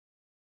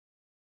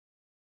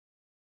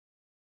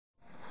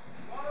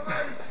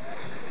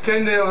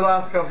Kindi over the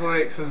last couple of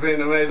weeks has been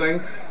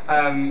amazing.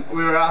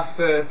 We were asked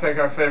to pick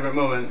our favourite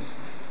moments,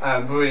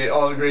 but we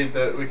all agreed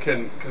that we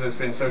couldn't because it's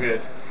been so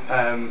good.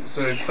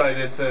 So we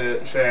decided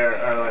to share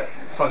our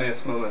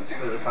funniest moments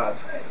that we've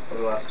had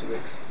over the last 2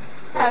 weeks.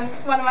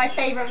 One of my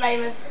favourite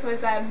moments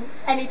was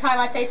any time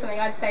I say something,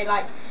 I'd say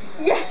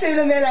 "Yes,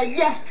 Ula Miller,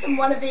 yes!" And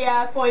one of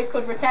the boys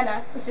called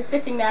Ratenna was just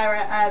sitting there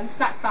at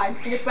snack time.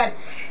 He just went,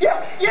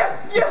 "Yes,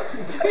 yes,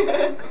 yes!"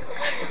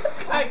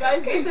 Alright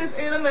guys, this is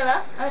Ula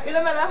Miller.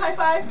 Ula Miller, high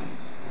five!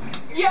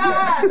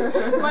 Yeah!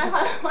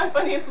 my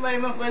funniest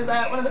moment was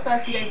one of the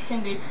first few days of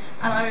Kindi,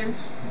 and I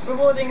was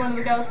rewarding one of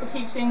the girls for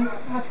teaching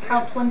how to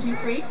count 1, 2,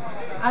 3,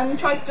 and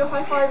tried to do a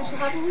high five, and she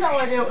had no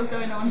idea what was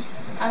going on,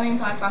 and the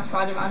entire class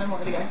cried around and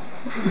wanted to go.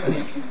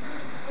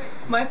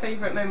 My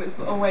favourite moments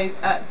were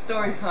always at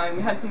story time.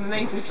 We had some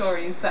amazing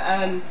stories, but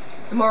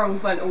the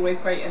morals weren't always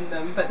great in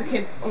them, but the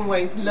kids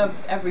always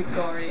loved every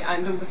story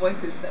and all the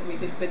voices that we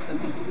did with them.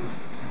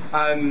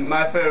 And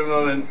my favourite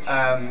moment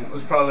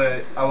was probably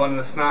at one of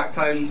the snack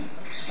times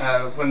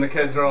when the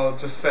kids were all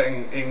just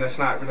sitting eating their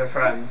snack with their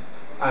friends,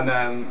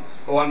 and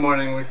one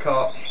morning we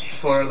caught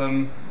 4 of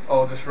them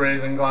all just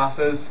raising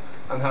glasses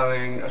and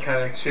having a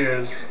kind of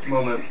cheers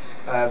moment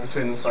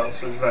between themselves,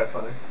 which was very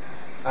funny.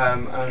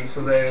 And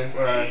so they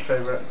were our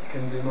favourite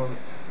Kindi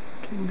moments.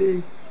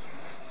 Kindi.